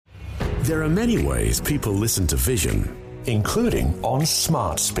There are many ways people listen to Vision, including on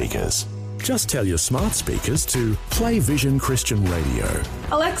smart speakers. Just tell your smart speakers to play Vision Christian Radio.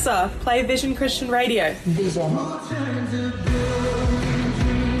 Alexa, play Vision Christian Radio. Vision.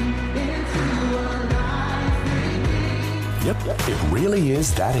 Yep, it really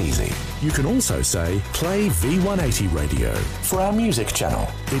is that easy. You can also say, play V180 Radio for our music channel.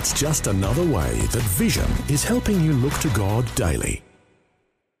 It's just another way that Vision is helping you look to God daily.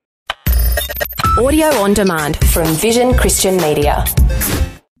 Audio on demand from Vision Christian Media.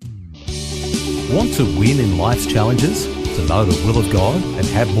 Want to win in life's challenges? To know the will of God and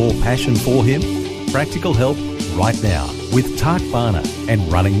have more passion for Him? Practical help right now with Tak Bhana and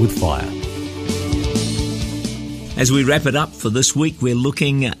Running with Fire. As we wrap it up for this week, we're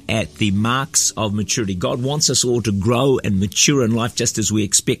looking at the marks of maturity. God wants us all to grow and mature in life just as we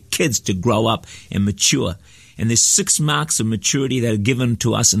expect kids to grow up and mature. And there's 6 marks of maturity that are given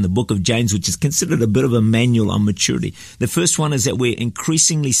to us in the book of James, which is considered a bit of a manual on maturity. The first one is that we're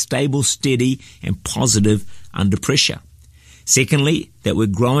increasingly stable, steady, and positive under pressure. Secondly, that we're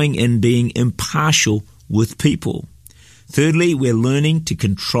growing in being impartial with people. Thirdly, we're learning to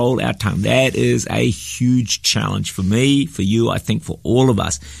control our tongue. That is a huge challenge for me, for you, I think for all of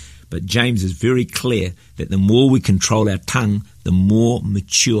us. But James is very clear that the more we control our tongue, the more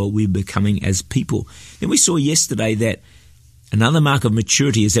mature we're becoming as people. Then we saw yesterday that another mark of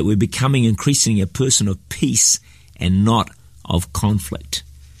maturity is that we're becoming increasingly a person of peace and not of conflict.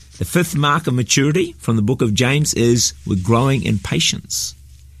 The 5th mark of maturity from the book of James is we're growing in patience.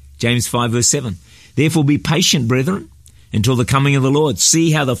 James 5 verse 7. Therefore be patient, brethren, until the coming of the Lord.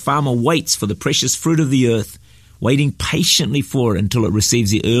 See how the farmer waits for the precious fruit of the earth, waiting patiently for it until it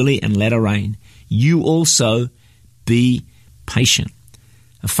receives the early and latter rain. You also be patient.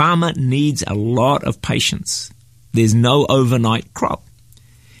 A farmer needs a lot of patience. There's no overnight crop.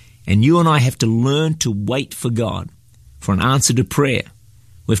 And you and I have to learn to wait for God, for an answer to prayer.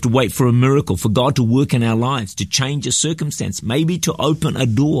 We have to wait for a miracle, for God to work in our lives, to change a circumstance, maybe to open a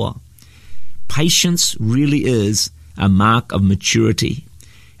door. Patience really is a mark of maturity.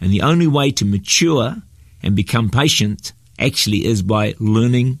 And the only way to mature and become patient actually is by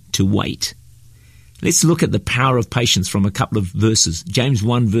learning to wait. Let's look at the power of patience from a couple of verses. James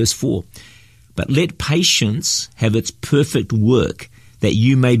 1 verse 4. But let patience have its perfect work, that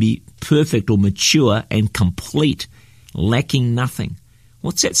you may be perfect or mature and complete, lacking nothing.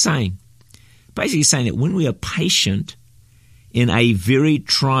 What's that saying? Basically saying that when we are patient in a very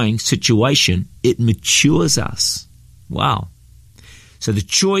trying situation, it matures us. Wow. So the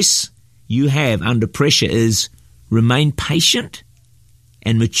choice you have under pressure is remain patient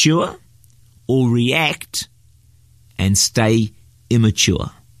and mature, or react and stay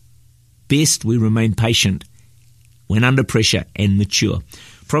immature. Best we remain patient when under pressure and mature.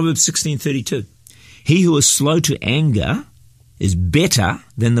 Proverbs 16:32. He who is slow to anger is better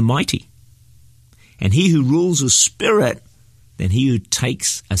than the mighty, and he who rules with spirit than he who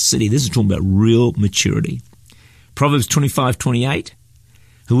takes a city. This is talking about real maturity. Proverbs 25:28.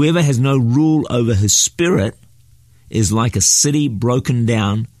 Whoever has no rule over his spirit is like a city broken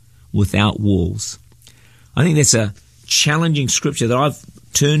down without walls. I think that's a challenging scripture that I've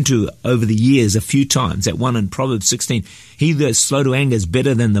turned to over the years a few times. That one in Proverbs 16, he that is slow to anger is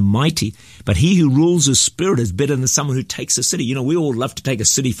better than the mighty, but he who rules his spirit is better than someone who takes a city. You know, we all love to take a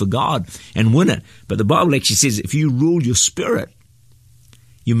city for God and win it, but the Bible actually says if you rule your spirit,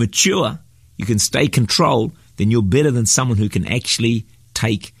 you mature, you can stay controlled, then you're better than someone who can actually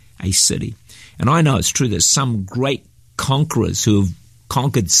take a city. And I know it's true that some great conquerors who have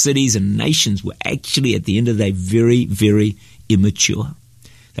conquered cities and nations were actually at the end of the day very, very immature.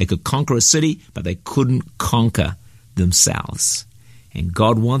 They could conquer a city, but they couldn't conquer themselves. And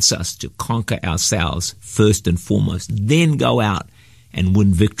God wants us to conquer ourselves first and foremost, then go out and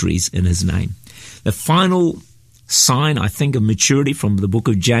win victories in His name. The final sign, I think, of maturity from the book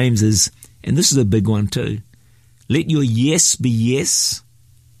of James is, and this is a big one too, let your yes be yes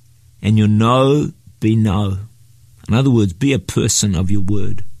and your no be no. In other words, be a person of your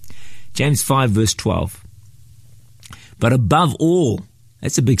word. James 5 verse 12. But above all,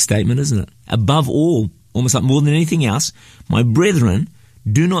 that's a big statement, isn't it? Above all, almost like more than anything else, my brethren,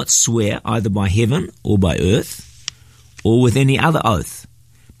 do not swear either by heaven or by earth or with any other oath,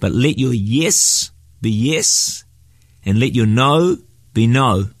 but let your yes be yes and let your no be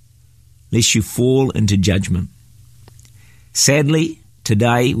no, lest you fall into judgment. Sadly,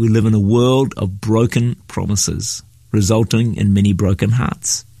 today we live in a world of broken promises, resulting in many broken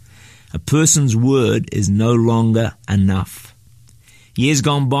hearts. A person's word is no longer enough. Years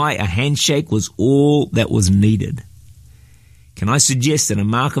gone by, a handshake was all that was needed. Can I suggest that a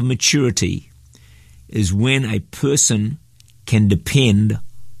mark of maturity is when a person can depend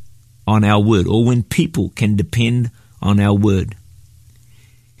on our word, or when people can depend on our word.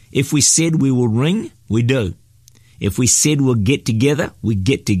 If we said we will ring, we do. If we said we'll get together, we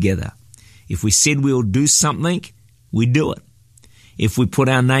get together. If we said we'll do something, we do it. If we put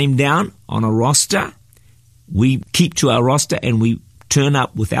our name down on a roster, we keep to our roster and we turn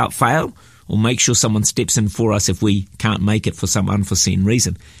up without fail, or make sure someone steps in for us if we can't make it for some unforeseen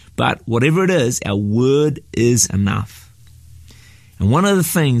reason. But whatever it is, our word is enough. And one of the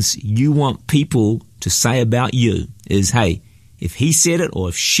things you want people to say about you is, hey, if he said it or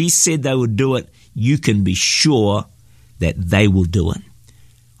if she said they would do it, you can be sure that they will do it.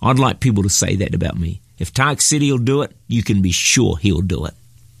 I'd like people to say that about me. If Tark said he'll do it, you can be sure he'll do it.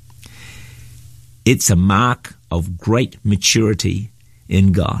 It's a mark of great maturity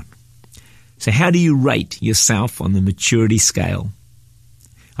in God. So how do you rate yourself on the maturity scale?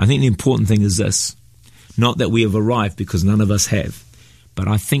 I think the important thing is this. Not that we have arrived, because none of us have, but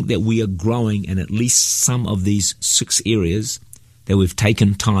I think that we are growing in at least some of these 6 areas that we've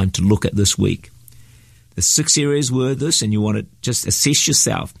taken time to look at this week. The 6 areas were this, and you want to just assess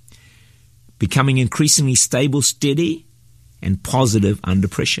yourself. Becoming increasingly stable, steady, and positive under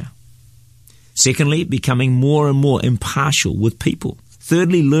pressure. Secondly, becoming more and more impartial with people.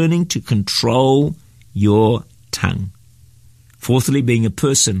 Thirdly, learning to control your tongue. Fourthly, being a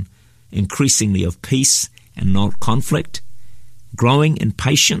person increasingly of peace and not conflict. Growing in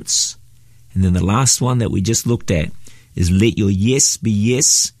patience. And then the last one that we just looked at is let your yes be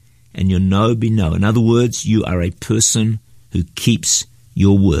yes and your no be no. In other words, you are a person who keeps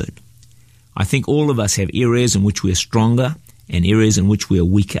your word. I think all of us have areas in which we are stronger and areas in which we are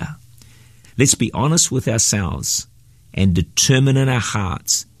weaker. Let's be honest with ourselves and determine in our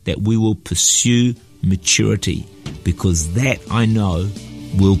hearts that we will pursue maturity, because that, I know,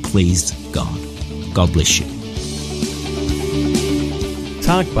 will please God. God bless you.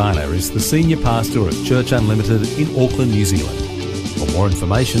 Tark Barner is the Senior Pastor at Church Unlimited in Auckland, New Zealand. For more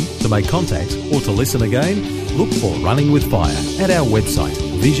information, to make contact or to listen again, look for Running with Fire at our website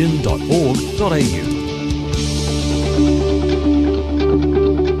vision.org.au.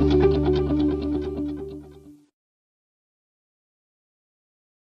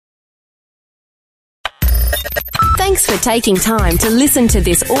 Thanks for taking time to listen to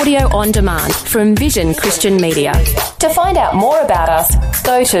this audio on demand from Vision Christian Media. To find out more about us,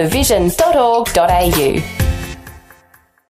 go to vision.org.au.